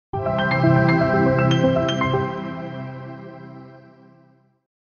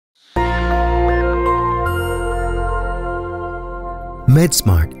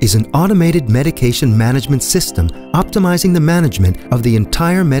MedSMART is an automated medication management system optimizing the management of the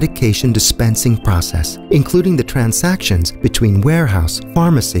entire medication dispensing process, including the transactions between warehouse,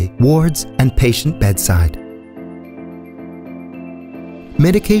 pharmacy, wards, and patient bedside.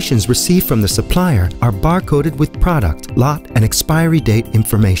 Medications received from the supplier are barcoded with product, lot, and expiry date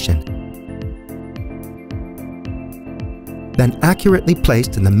information, then accurately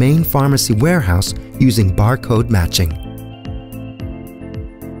placed in the main pharmacy warehouse using barcode matching.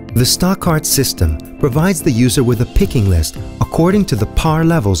 The STOCKART system provides the user with a picking list according to the PAR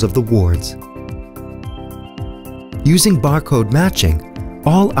levels of the wards. Using barcode matching,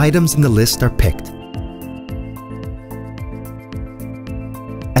 all items in the list are picked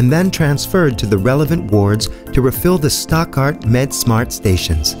and then transferred to the relevant wards to refill the STOCKART MedSMART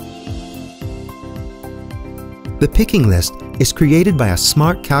stations. The picking list is created by a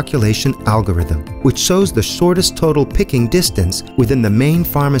smart calculation algorithm, which shows the shortest total picking distance within the main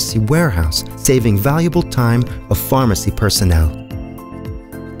pharmacy warehouse, saving valuable time of pharmacy personnel.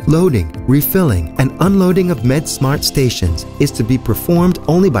 Loading, refilling, and unloading of MedSMART stations is to be performed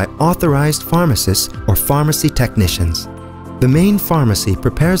only by authorized pharmacists or pharmacy technicians. The main pharmacy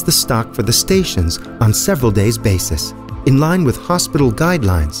prepares the stock for the stations on several days' basis, in line with hospital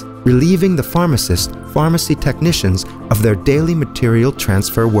guidelines, relieving the pharmacy technicians of their daily material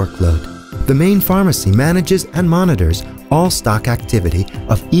transfer workload. The main pharmacy manages and monitors all stock activity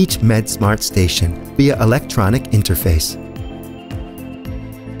of each MedSMART station via electronic interface.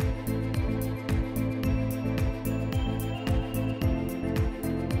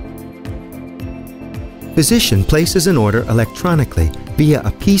 Physician places an order electronically via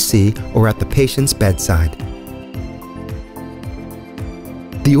a PC or at the patient's bedside.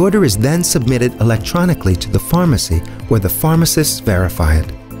 The order is then submitted electronically to the pharmacy where the pharmacists verify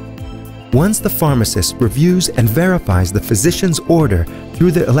it. Once the pharmacist reviews and verifies the physician's order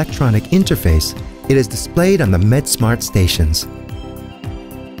through the electronic interface, it is displayed on the MedSMART stations.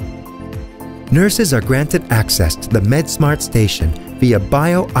 Nurses are granted access to the MedSMART station via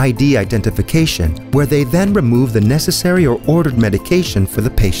Bio-ID identification, where they then remove the necessary or ordered medication for the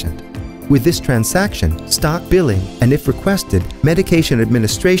patient. With this transaction, stock billing, and if requested, medication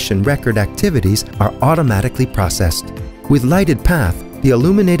administration record activities are automatically processed. With lighted path, the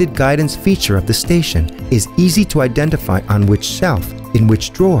illuminated guidance feature of the station is easy to identify on which shelf, in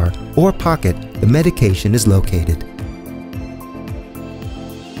which drawer, or pocket the medication is located.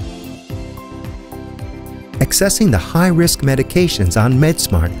 Accessing the high-risk medications on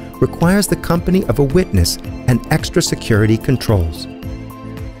MedSMART requires the company of a witness and extra security controls.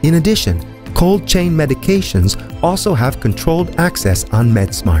 In addition, cold chain medications also have controlled access on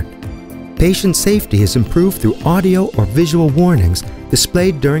MedSMART. Patient safety is improved through audio or visual warnings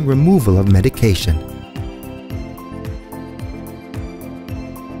displayed during removal of medication.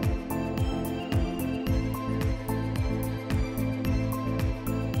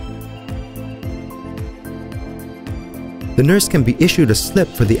 The nurse can be issued a slip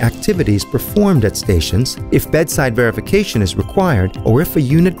for the activities performed at stations if bedside verification is required, or if a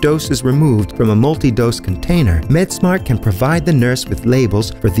unit dose is removed from a multi-dose container. MedSMART can provide the nurse with labels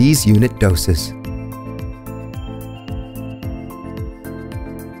for these unit doses.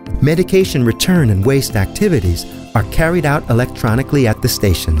 Medication return and waste activities are carried out electronically at the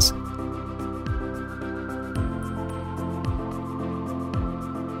stations.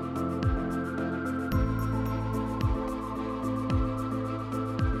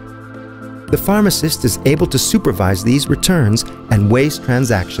 The pharmacist is able to supervise these returns and waste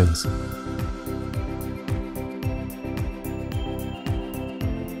transactions.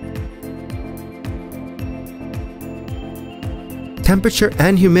 Temperature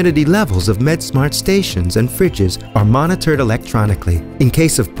and humidity levels of MedSMART stations and fridges are monitored electronically. In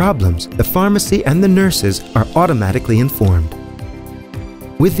case of problems, the pharmacy and the nurses are automatically informed.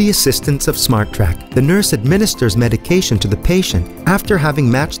 With the assistance of SmartTrack, the nurse administers medication to the patient after having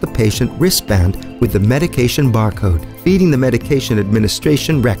matched the patient wristband with the medication barcode, feeding the medication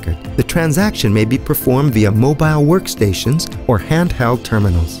administration record. The transaction may be performed via mobile workstations or handheld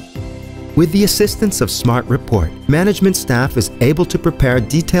terminals. With the assistance of Smart Report, management staff is able to prepare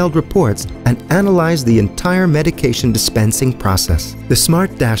detailed reports and analyze the entire medication dispensing process. The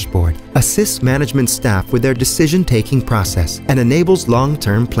Smart Dashboard assists management staff with their decision-taking process and enables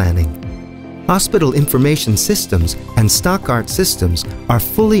long-term planning. Hospital information systems and STOCKART systems are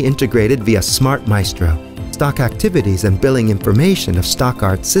fully integrated via Smart Maestro. Stock activities and billing information of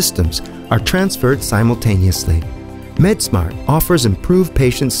STOCKART systems are transferred simultaneously. MedSMART offers improved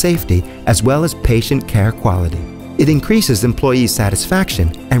patient safety as well as patient care quality. It increases employee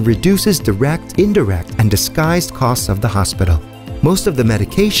satisfaction and reduces direct, indirect, and disguised costs of the hospital. Most of the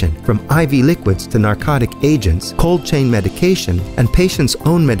medication, from IV liquids to narcotic agents, cold chain medication, and patient's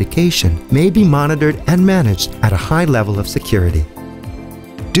own medication, may be monitored and managed at a high level of security.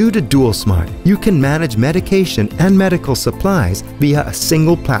 Due to DualSmart, you can manage medication and medical supplies via a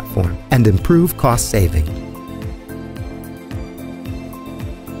single platform and improve cost saving.